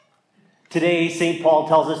Today, St. Paul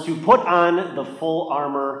tells us to put on the full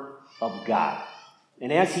armor of God. And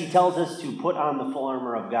as he tells us to put on the full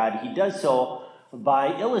armor of God, he does so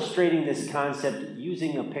by illustrating this concept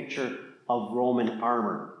using a picture of Roman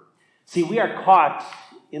armor. See, we are caught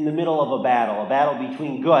in the middle of a battle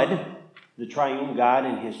between good, the triune God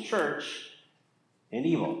and his church, and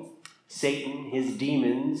evil, Satan, his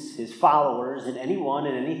demons, his followers, and anyone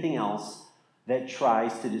and anything else that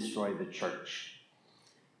tries to destroy the church.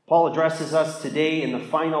 Paul addresses us today in the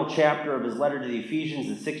final chapter of his letter to the Ephesians,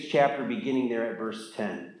 the 6th chapter, beginning there at verse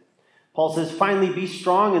 10. Paul says, "Finally, be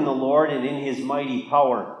strong in the Lord and in his mighty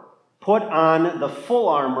power. Put on the full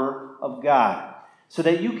armor of God, so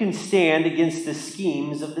that you can stand against the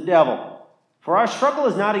schemes of the devil. For our struggle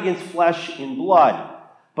is not against flesh and blood,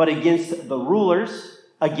 but against the rulers,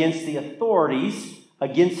 against the authorities,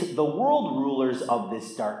 against the world rulers of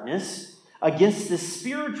this darkness, against the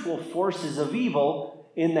spiritual forces of evil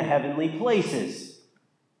in the heavenly places.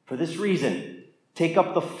 For this reason, take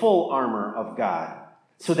up the full armor of God,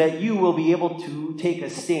 so that you will be able to take a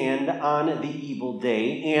stand on the evil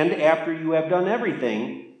day, and after you have done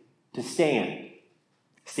everything, to stand.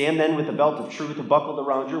 Stand then with the belt of truth buckled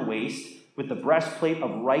around your waist, with the breastplate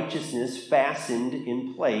of righteousness fastened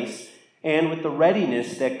in place, and with the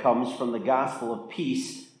readiness that comes from the gospel of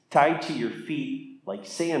peace tied to your feet like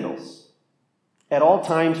sandals. At all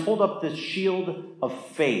times, hold up the shield of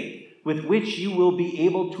faith, with which you will be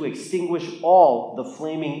able to extinguish all the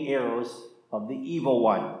flaming arrows of the evil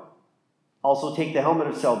one. Also take the helmet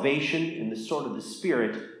of salvation and the sword of the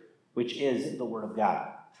Spirit, which is the Word of God.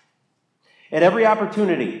 At every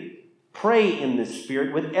opportunity, pray in the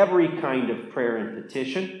Spirit with every kind of prayer and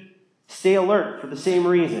petition. Stay alert for the same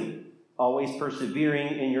reason, always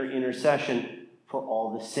persevering in your intercession for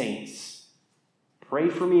all the saints. Pray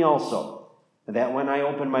for me also, that when I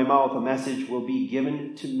open my mouth, a message will be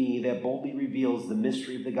given to me that boldly reveals the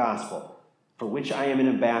mystery of the gospel, for which I am an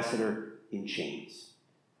ambassador in chains.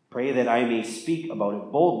 Pray that I may speak about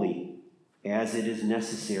it boldly, as it is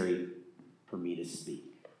necessary for me to speak."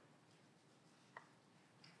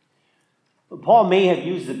 Paul may have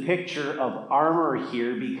used the picture of armor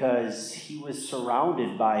here because he was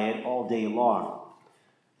surrounded by it all day long.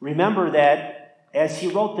 Remember that as he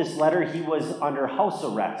wrote this letter, he was under house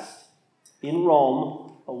arrest in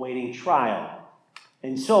Rome, awaiting trial.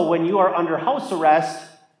 And so when you are under house arrest,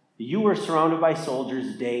 you are surrounded by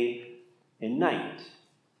soldiers day and night.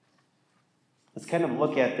 Let's kind of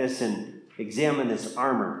look at this and examine this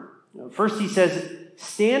armor. First he says,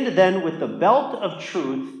 "Stand then with the belt of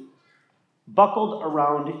truth buckled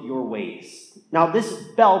around your waist." Now this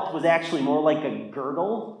belt was actually more like a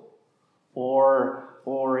girdle or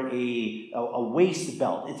a waist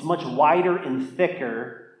belt. It's much wider and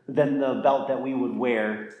thicker than the belt that we would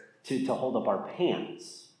wear to hold up our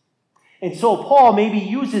pants. And so Paul maybe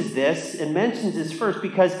uses this and mentions this first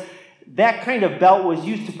because that kind of belt was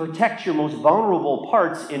used to protect your most vulnerable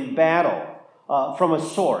parts in battle from a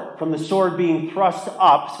sword, from the sword being thrust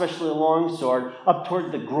up, especially a long sword, up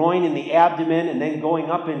toward the groin and the abdomen, and then going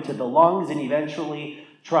up into the lungs and eventually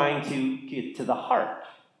trying to get to the heart.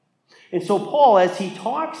 And so Paul, as he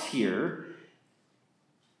talks here,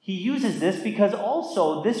 he uses this because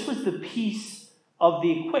also this was the piece of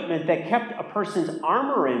the equipment that kept a person's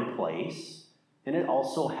armor in place, and it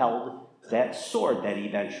also held that sword that he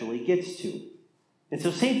eventually gets to. And so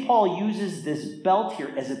St. Paul uses this belt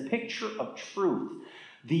here as a picture of truth,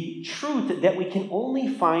 the truth that we can only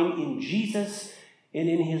find in Jesus and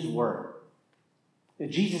in his word.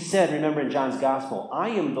 Jesus said, remember in John's gospel, "I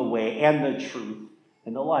am the way and the truth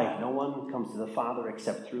and the life. No one comes to the Father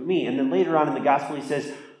except through me." And then later on in the gospel he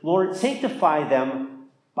says, "Lord, sanctify them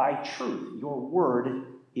by truth. Your word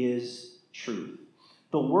is truth."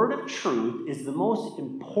 The word of truth is the most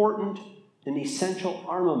important and essential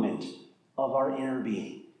armament of our inner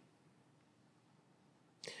being.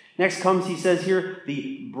 Next comes, he says here,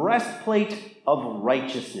 the breastplate of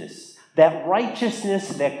righteousness. That righteousness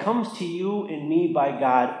that comes to you and me by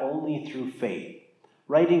God only through faith.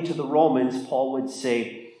 Writing to the Romans, Paul would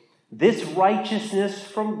say, "This righteousness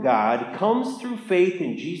from God comes through faith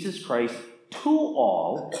in Jesus Christ to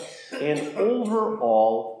all and over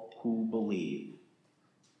all who believe."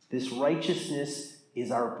 This righteousness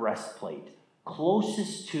is our breastplate,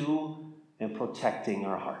 closest to and protecting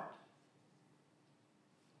our heart.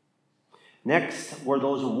 Next were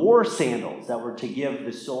those war sandals that were to give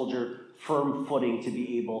the soldier firm footing to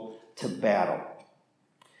be able to battle.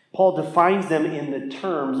 Paul defines them in the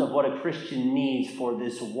terms of what a Christian needs for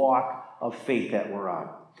this walk of faith that we're on.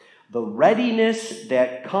 The readiness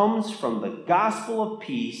that comes from the gospel of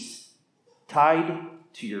peace tied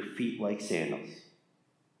to your feet like sandals.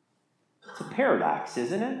 a paradox,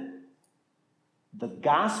 isn't it? The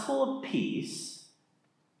gospel of peace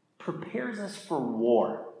prepares us for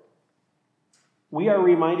war. We are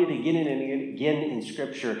reminded again and again in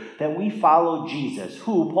Scripture that we follow Jesus,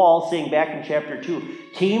 who, Paul saying back in chapter 2,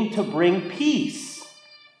 came to bring peace.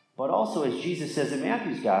 But also, as Jesus says in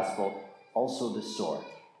Matthew's gospel, also the sword.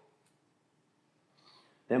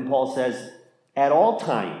 Then Paul says, at all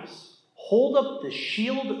times, hold up the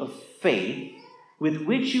shield of faith with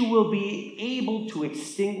which you will be able to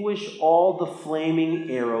extinguish all the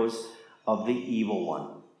flaming arrows of the evil one.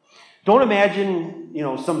 Don't imagine,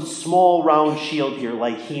 some small round shield here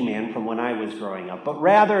like He-Man from when I was growing up, but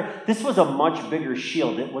rather, this was a much bigger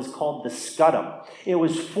shield. It was called the Scudam. It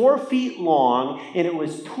was 4 feet long, and it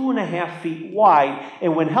was 2.5 feet wide,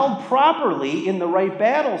 and when held properly in the right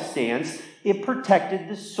battle stance, it protected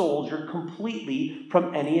the soldier completely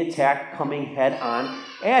from any attack coming head on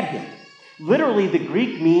at him. Literally, the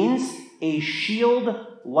Greek means a shield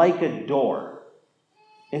like a door.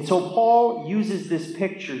 And so Paul uses this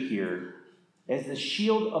picture here as the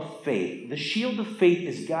shield of faith. The shield of faith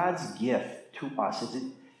is God's gift to us as it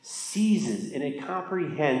seizes and it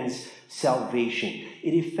comprehends salvation.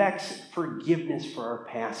 It effects forgiveness for our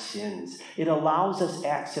past sins. It allows us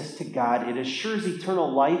access to God. It assures eternal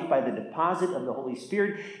life by the deposit of the Holy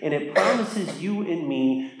Spirit. And it promises you and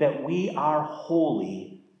me that we are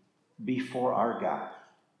holy before our God.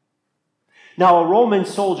 Now, a Roman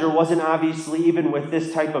soldier wasn't obviously, even with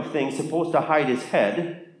this type of thing, supposed to hide his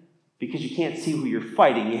head because you can't see who you're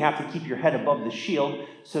fighting. You have to keep your head above the shield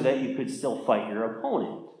so that you could still fight your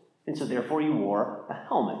opponent. And so therefore you wore a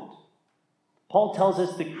helmet. Paul tells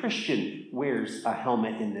us the Christian wears a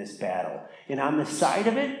helmet in this battle. And on the side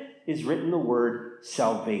of it is written the word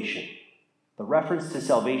salvation. The reference to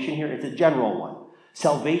salvation here is a general one.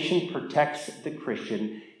 Salvation protects the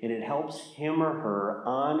Christian, and it helps him or her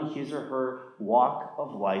on his or her walk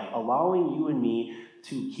of life, allowing you and me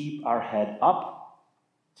to keep our head up,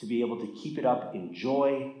 to be able to keep it up in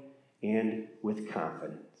joy and with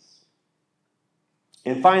confidence.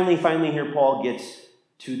 And finally here Paul gets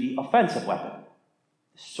to the offensive weapon,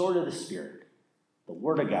 the sword of the Spirit, the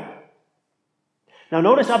Word of God. Now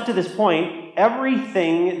notice up to this point,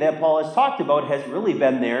 everything that Paul has talked about has really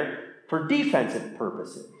been there for defensive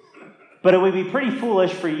purposes. But it would be pretty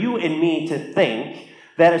foolish for you and me to think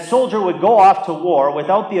that a soldier would go off to war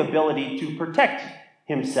without the ability to protect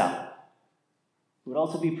himself. It would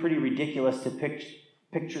also be pretty ridiculous to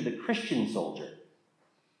picture the Christian soldier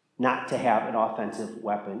not to have an offensive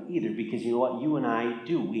weapon either, because you know what you and I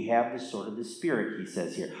do? We have the sword of the Spirit, he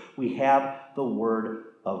says here. We have the Word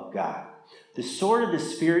of God. The sword of the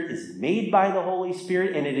Spirit is made by the Holy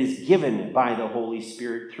Spirit, and it is given by the Holy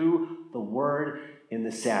Spirit through the Word in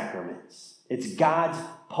the sacraments. It's God's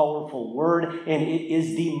powerful Word, and it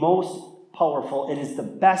is the most powerful. It is the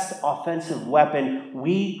best offensive weapon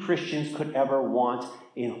we Christians could ever want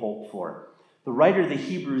and hope for. The writer of the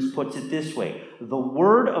Hebrews puts it this way: the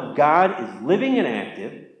Word of God is living and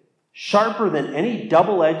active, sharper than any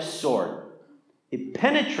double-edged sword. It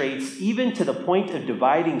penetrates even to the point of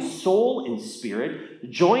dividing soul and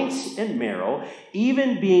spirit, joints and marrow,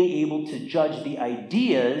 even being able to judge the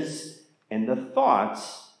ideas and the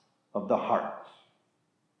thoughts of the heart.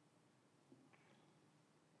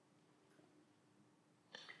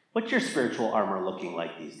 What's your spiritual armor looking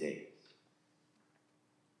like these days?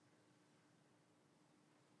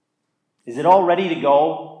 Is it all ready to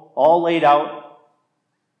go, all laid out,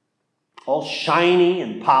 all shiny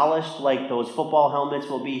and polished like those football helmets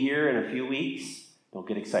will be here in a few weeks? Don't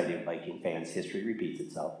get excited, Viking fans. History repeats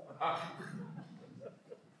itself.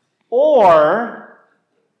 Or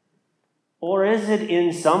is it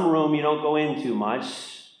in some room you don't go into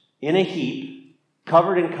much, in a heap,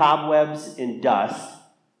 covered in cobwebs and dust,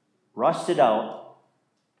 rusted out,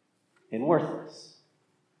 and worthless?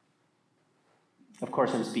 Of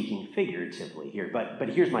course, I'm speaking figuratively here, but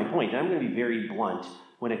here's my point. I'm going to be very blunt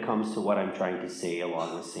when it comes to what I'm trying to say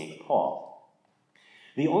along with St. Paul.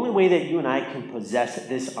 The only way that you and I can possess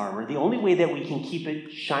this armor, the only way that we can keep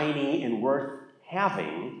it shiny and worth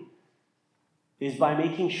having, is by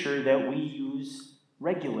making sure that we use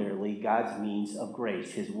regularly God's means of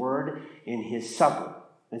grace, His Word and His supper.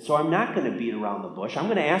 And so I'm not going to beat around the bush. I'm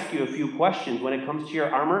going to ask you a few questions when it comes to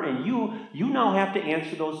your armor, and you now have to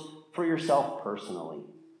answer those for yourself personally.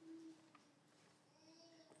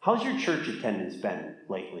 How's your church attendance been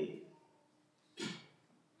lately?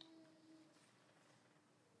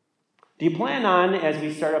 Do you plan on, as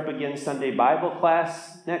we start up again Sunday Bible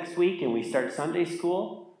class next week and we start Sunday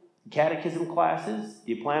school, catechism classes,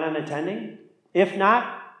 do you plan on attending? If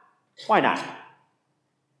not, why not?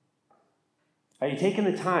 Are you taking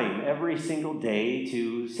the time every single day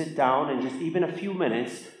to sit down and just even a few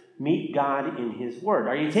minutes meet God in His Word?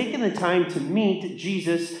 Are you taking the time to meet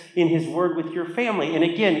Jesus in His Word with your family? And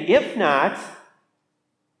again, if not,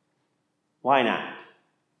 why not?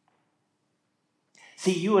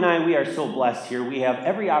 See, you and I, we are so blessed here. We have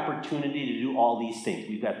every opportunity to do all these things.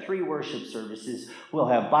 We've got 3 worship services. We'll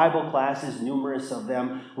have Bible classes, numerous of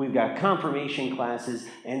them. We've got confirmation classes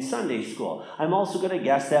and Sunday school. I'm also going to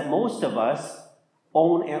guess that most of us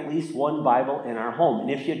own at least one Bible in our home. And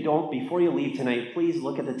if you don't, before you leave tonight, please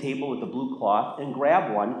look at the table with the blue cloth and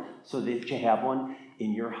grab one so that you have one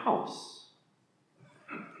in your house.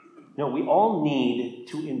 No, we all need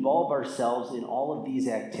to involve ourselves in all of these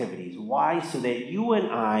activities. Why? So that you and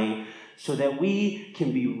I, so that we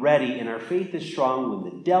can be ready and our faith is strong when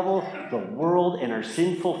the devil, the world, and our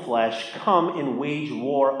sinful flesh come and wage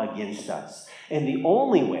war against us. And the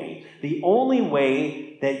only way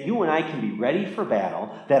that you and I can be ready for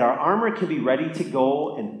battle, that our armor can be ready to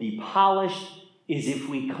go and be polished, is if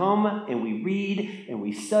we come and we read and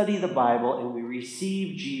we study the Bible and we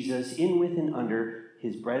receive Jesus in, with, and under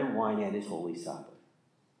His bread and wine at His holy supper.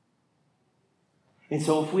 And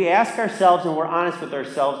so if we ask ourselves and we're honest with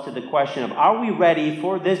ourselves to the question of, are we ready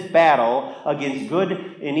for this battle against good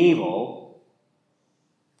and evil?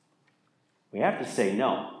 We have to say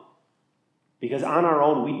no. Because on our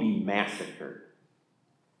own, we'd be massacred.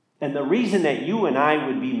 And the reason that you and I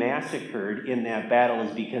would be massacred in that battle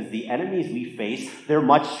is because the enemies we face, they're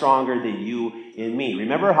much stronger than you and me.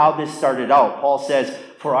 Remember how this started out. Paul says,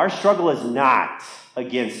 for our struggle is not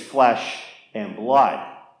against flesh and blood,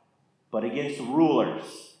 but against rulers,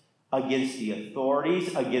 against the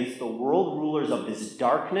authorities, against the world rulers of this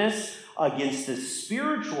darkness, against the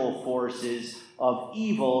spiritual forces of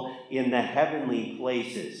evil in the heavenly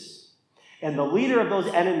places. And the leader of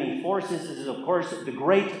those enemy forces is, of course, the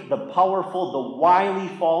great, the powerful, the wily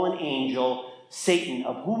fallen angel, Satan,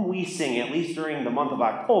 of whom we sing, at least during the month of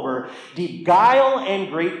October, deep guile and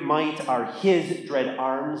great might are his dread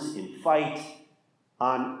arms in fight.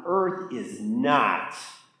 On earth is not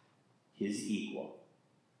his equal.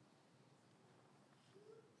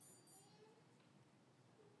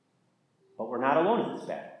 But we're not alone in this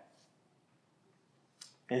battle.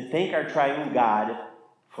 And thank our triune God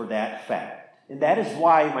for that fact. And that is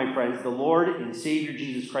why, my friends, the Lord and Savior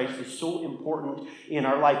Jesus Christ is so important in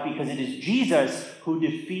our life, because it is Jesus who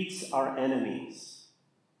defeats our enemies,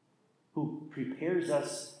 who prepares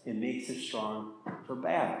us and makes us strong for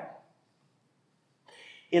battle.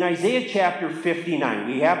 In Isaiah chapter 59,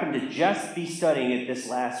 we happened to just be studying it this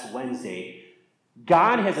last Wednesday.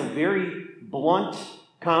 God has a very blunt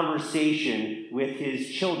conversation with His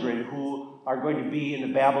children who are going to be in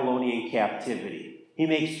the Babylonian captivity. He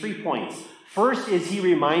makes 3 points. First is He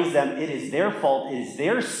reminds them it is their fault, it is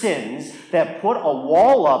their sins that put a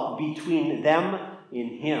wall up between them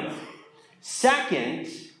and Him. Second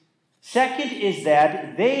is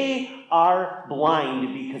that they are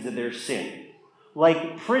blind because of their sin.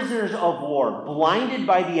 Like prisoners of war, blinded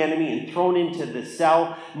by the enemy and thrown into the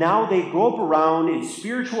cell. Now they grope around in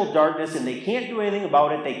spiritual darkness and they can't do anything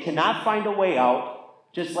about it. They cannot find a way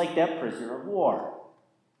out, just like that prisoner of war.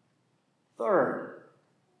 Third,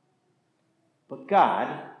 but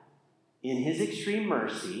God, in His extreme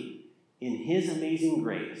mercy, in His amazing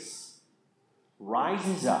grace,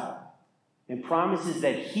 rises up and promises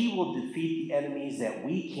that He will defeat the enemies that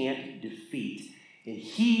we can't defeat. And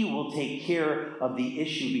He will take care of the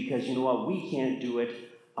issue because, you know what, we can't do it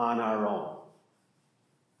on our own.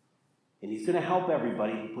 And He's going to help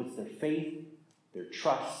everybody who puts their faith, their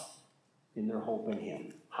trust, and their hope in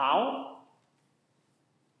Him. How?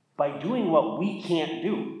 By doing what we can't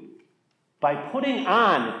do. By putting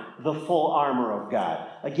on the full armor of God.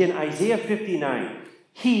 Again, Isaiah 59.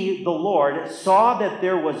 He, the Lord, saw that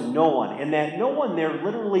there was no one. And that no one there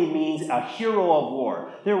literally means a hero of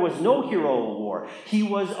war. There was no hero of war. He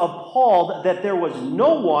was appalled that there was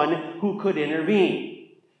no one who could intervene.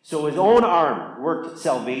 So His own arm worked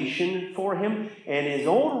salvation for Him, and His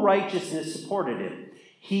own righteousness supported Him.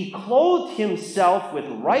 He clothed Himself with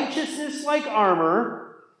righteousness like armor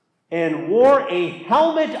and wore a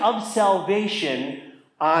helmet of salvation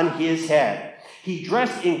on His head. He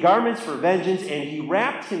dressed in garments for vengeance, and He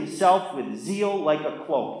wrapped Himself with zeal like a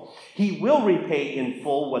cloak. He will repay in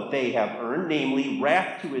full what they have earned, namely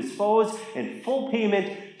wrath to His foes and full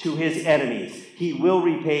payment to His enemies. He will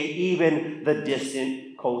repay even the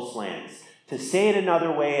distant coastlands. To say it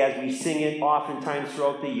another way, as we sing it oftentimes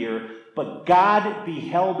throughout the year, but God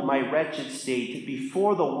beheld my wretched state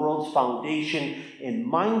before the world's foundation, and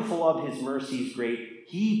mindful of His mercies great,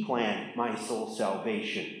 He planned my soul's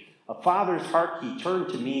salvation. A father's heart he turned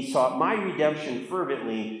to me, sought my redemption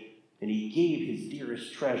fervently, and he gave his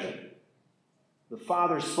dearest treasure. The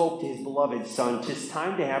father spoke to his beloved son, 'Tis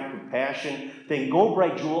time to have compassion. Then go,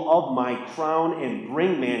 bright jewel of my crown, and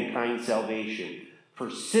bring mankind salvation. For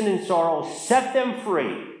sin and sorrow, set them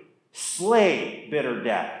free. Slay bitter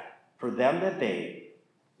death, for them that they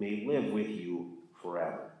may live with you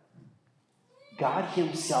forever. God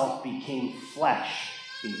himself became flesh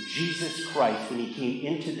in Jesus Christ when he came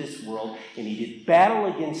into this world, and he did battle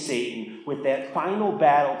against Satan with that final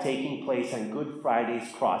battle taking place on Good Friday's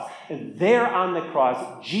cross. And there on the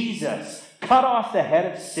cross, Jesus cut off the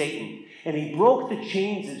head of Satan, and he broke the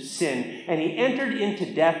chains of sin, and he entered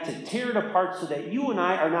into death to tear it apart so that you and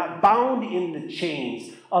I are not bound in the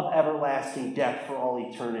chains of everlasting death for all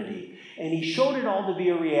eternity. And he showed it all to be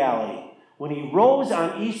a reality when he rose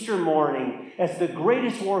on Easter morning as the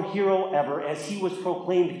greatest war hero ever, as he was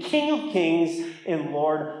proclaimed King of Kings and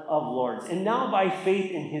Lord of Lords. And now by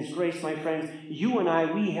faith in his grace, my friends, you and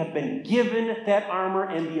I, we have been given that armor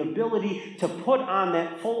and the ability to put on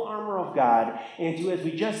that full armor of God and to, as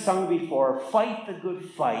we just sung before, fight the good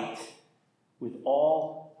fight with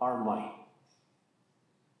all our might.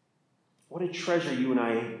 What a treasure you and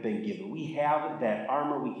I have been given. We have that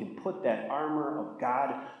armor. We can put that armor of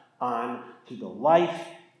God on through the life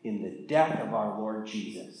in the death of our Lord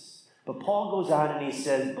Jesus. But Paul goes on and he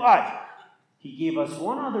says, but he gave us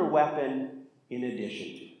one other weapon in addition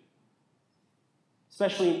to.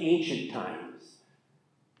 Especially in ancient times.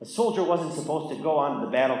 A soldier wasn't supposed to go onto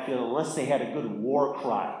the battlefield unless they had a good war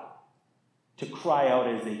cry to cry out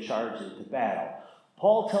as they charged into battle.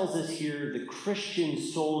 Paul tells us here the Christian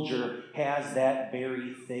soldier has that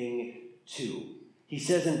very thing too. He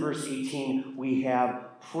says in verse 18, we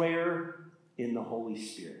have prayer in the Holy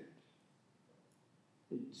Spirit.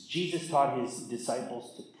 Jesus taught his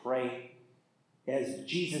disciples to pray, as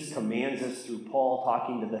Jesus commands us through Paul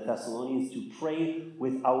talking to the Thessalonians to pray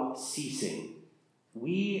without ceasing.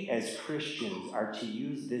 We as Christians are to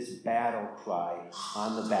use this battle cry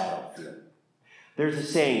on the battlefield. There's a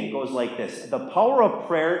saying, it goes like this: the power of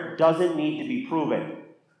prayer doesn't need to be proven.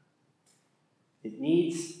 It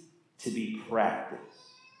needs to be practiced.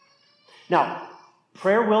 Now,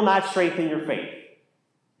 prayer will not strengthen your faith.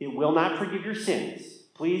 It will not forgive your sins.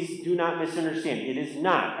 Please do not misunderstand. It is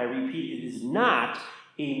not, I repeat, it is not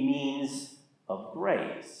a means of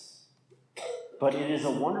grace. But it is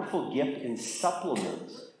a wonderful gift and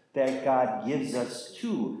supplement that God gives us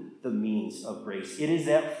to the means of grace. It is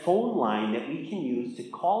that phone line that we can use to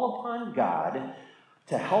call upon God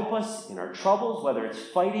to help us in our troubles, whether it's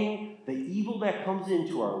fighting the evil that comes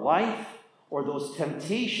into our life, or those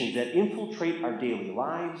temptations that infiltrate our daily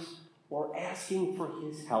lives, or asking for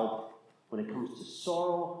his help when it comes to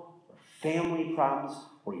sorrow, or family problems,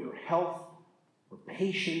 or your health, or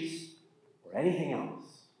patience, or anything else.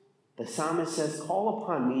 The psalmist says, call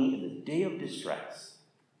upon me in the day of distress.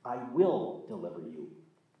 I will deliver you,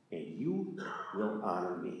 and you will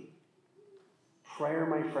honor me. Prayer,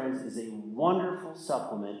 my friends, is a wonderful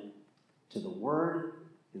supplement to the word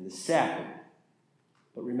and the sacrament.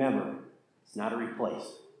 But remember, it's not a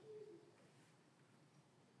replacement.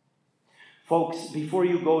 Folks, before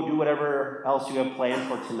you go do whatever else you have planned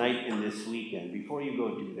for tonight and this weekend, before you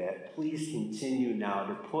go do that, please continue now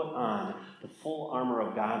to put on the full armor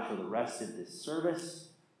of God for the rest of this service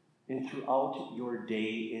and throughout your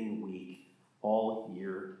day and week all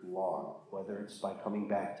year long, whether it's by coming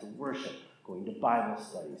back to worship, going to Bible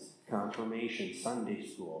studies, confirmation, Sunday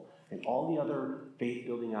school, and all the other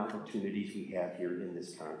faith-building opportunities we have here in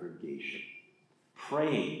this congregation.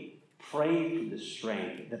 Pray for the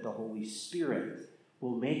strength that the Holy Spirit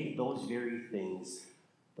will make those very things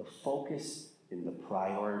the focus and the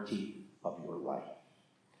priority of your life.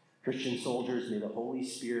 Christian soldiers, may the Holy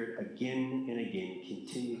Spirit again and again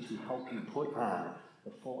continue to help you put on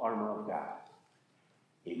the full armor of God.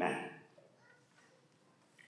 Amen.